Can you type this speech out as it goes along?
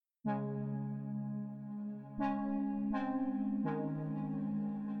The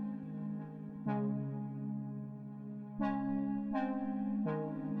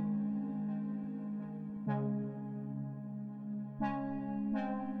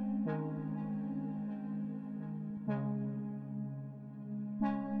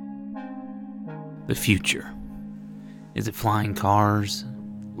future. Is it flying cars,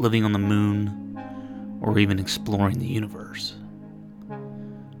 living on the moon, or even exploring the universe?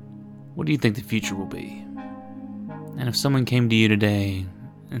 What do you think the future will be? And if someone came to you today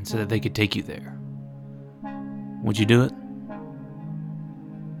and said that they could take you there, would you do it?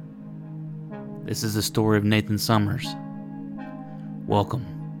 This is the story of Nathan Summers.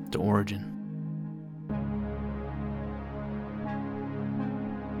 Welcome to Origin.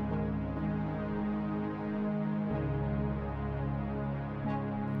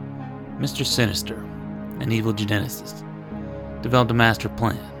 Mr. Sinister, an evil geneticist, developed a master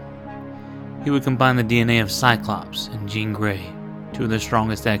plan. He would combine the DNA of Cyclops and Jean Grey, two of the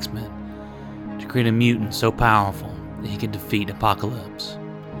strongest X-Men, to create a mutant so powerful that he could defeat Apocalypse.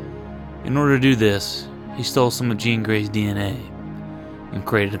 In order to do this, he stole some of Jean Grey's DNA and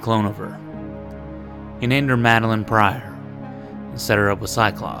created a clone of her. He named her Madelyne Pryor and set her up with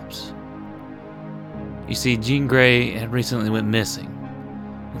Cyclops. You see, Jean Grey had recently went missing,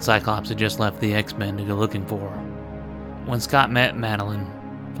 and Cyclops had just left the X-Men to go looking for her. When Scott met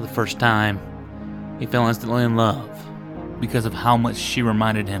Madelyne for the first time, he fell instantly in love because of how much she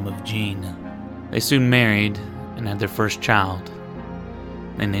reminded him of Jean. They soon married and had their first child.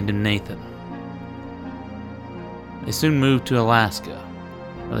 They named him Nathan. They soon moved to Alaska,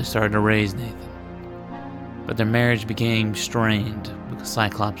 where they started to raise Nathan. But their marriage became strained because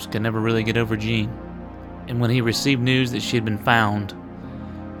Cyclops could never really get over Jean. And when he received news that she had been found,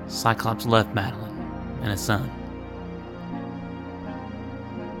 Cyclops left Madelyne and a son.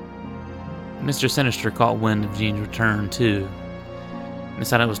 Mr. Sinister caught wind of Jean's return too, and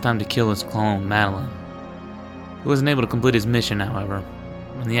decided it was time to kill his clone, Madelyne. He wasn't able to complete his mission, however,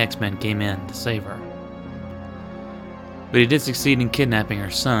 when the X-Men came in to save her. But he did succeed in kidnapping her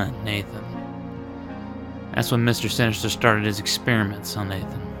son, Nathan. That's when Mr. Sinister started his experiments on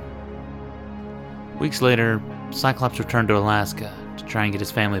Nathan. Weeks later, Cyclops returned to Alaska to try and get his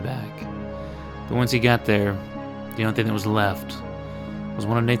family back. But once he got there, the only thing that was left was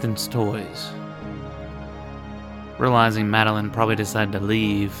one of Nathan's toys. Realizing Madelyne probably decided to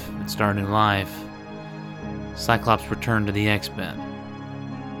leave and start a new life, Cyclops returned to the X-Men.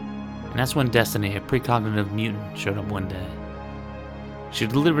 And that's when Destiny, a precognitive mutant, showed up one day. She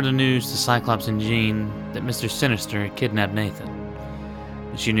delivered the news to Cyclops and Jean that Mr. Sinister had kidnapped Nathan,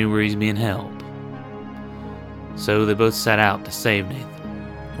 and she knew where he's being held. So they both set out to save Nathan.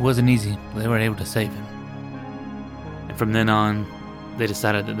 It wasn't easy, but they were able to save him. And from then on, they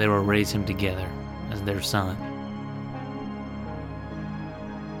decided that they would raise him together as their son.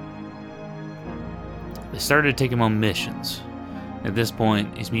 They started to take him on missions. At this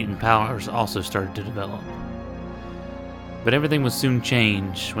point, his mutant powers also started to develop. But everything would soon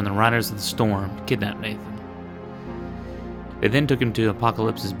change when the Riders of the Storm kidnapped Nathan. They then took him to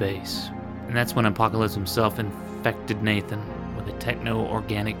Apocalypse's base, and that's when Apocalypse himself infected Nathan with a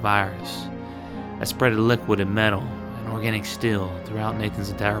techno-organic virus that spread a liquid and metal and organic steel throughout Nathan's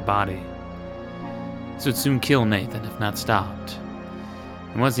entire body. This would soon kill Nathan if not stopped.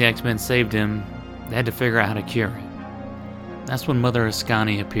 And once the X-Men saved him, they had to figure out how to cure him. That's when Mother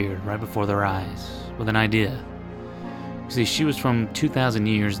Ascani appeared right before their eyes with an idea. You see, she was from 2,000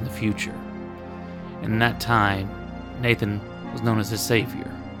 years in the future, and in that time, Nathan was known as his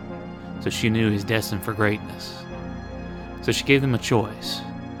savior, so she knew he was destined for greatness. So she gave them a choice.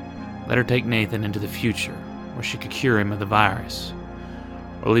 Let her take Nathan into the future, where she could cure him of the virus,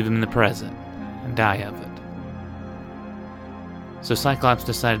 or leave him in the present and die of it. So Cyclops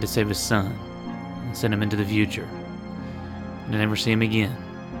decided to save his son and send him into the future, and to never see him again.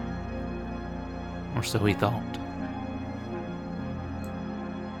 Or so he thought.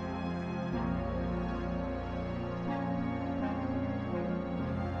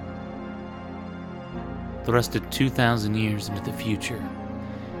 Thrusted 2,000 years into the future.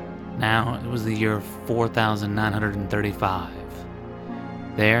 Now it was the year 4,935.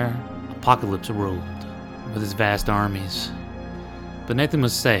 There, Apocalypse ruled with his vast armies. But Nathan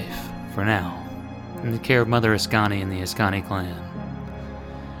was safe, for now, in the care of Mother Ascani and the Ascani clan.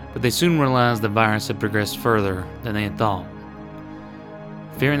 But they soon realized the virus had progressed further than they had thought.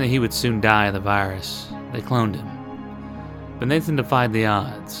 Fearing that he would soon die of the virus, they cloned him. But Nathan defied the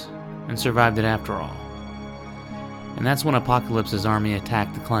odds and survived it after all. And that's when Apocalypse's army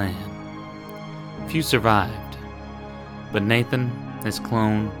attacked the clan. Few survived, but Nathan, his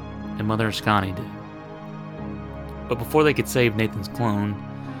clone, and Mother Ascani did. But before they could save Nathan's clone,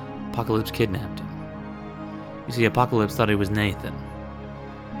 Apocalypse kidnapped him. You see, Apocalypse thought he was Nathan,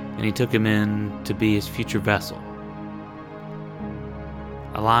 and he took him in to be his future vessel.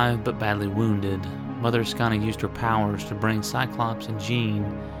 Alive but badly wounded, Mother Ascani used her powers to bring Cyclops and Jean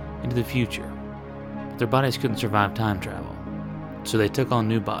into the future, but their bodies couldn't survive time travel, so they took on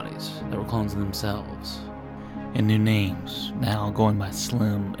new bodies that were clones of themselves, and new names, now going by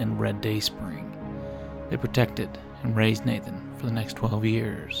Slim and Red Dayspring. They protected and raised Nathan for the next 12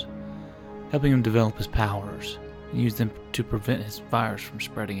 years, helping him develop his powers and use them to prevent his virus from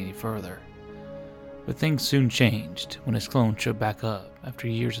spreading any further. But things soon changed when his clone showed back up after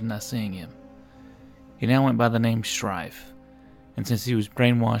years of not seeing him. He now went by the name Strife, and since he was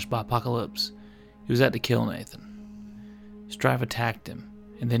brainwashed by Apocalypse, he was out to kill Nathan. Strife attacked him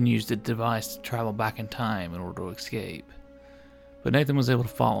and then used a device to travel back in time in order to escape. But Nathan was able to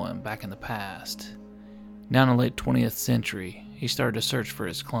follow him back in the past. Now in the late 20th century, he started to search for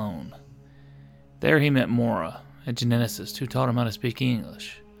his clone. There he met Mora, a geneticist who taught him how to speak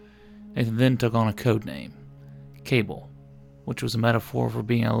English. Nathan then took on a code name, Cable, which was a metaphor for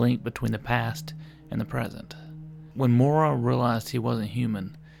being a link between the past and the present. When Mora realized he wasn't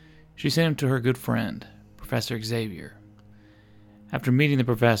human, she sent him to her good friend, Professor Xavier. After meeting the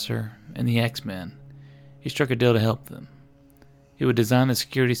professor and the X-Men, he struck a deal to help them. He would design the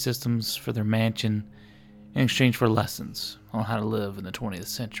security systems for their mansion in exchange for lessons on how to live in the 20th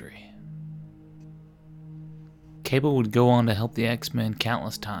century. Cable would go on to help the X-Men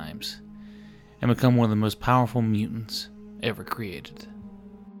countless times and become one of the most powerful mutants ever created.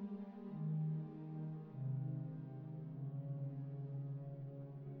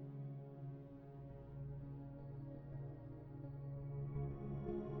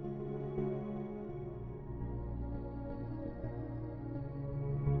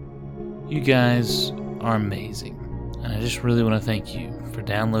 You guys are amazing, and I just really want to thank you for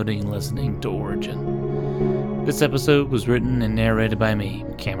downloading and listening to Origin. This episode was written and narrated by me,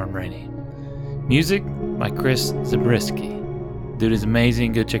 Cameron Rainey. Music by Chris Zabriskie. Dude is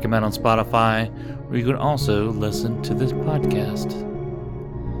amazing. Go check him out on Spotify, where you can also listen to this podcast.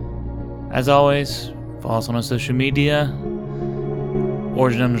 As always, follow us on our social media,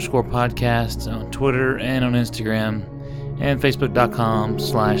 Origin_podcast on Twitter and on Instagram, and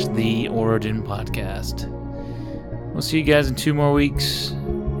Facebook.com/The Origin Podcast. We'll see you guys in 2 more weeks,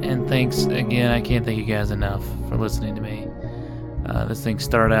 and thanks again. I can't thank you guys enough for listening to me. This thing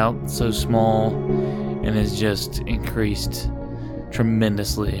started out so small and has just increased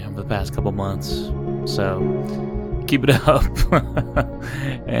tremendously over the past couple months. So keep it up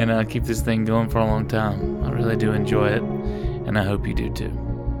and keep this thing going for a long time. I really do enjoy it, and I hope you do too.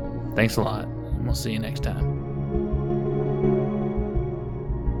 Thanks a lot, and we'll see you next time.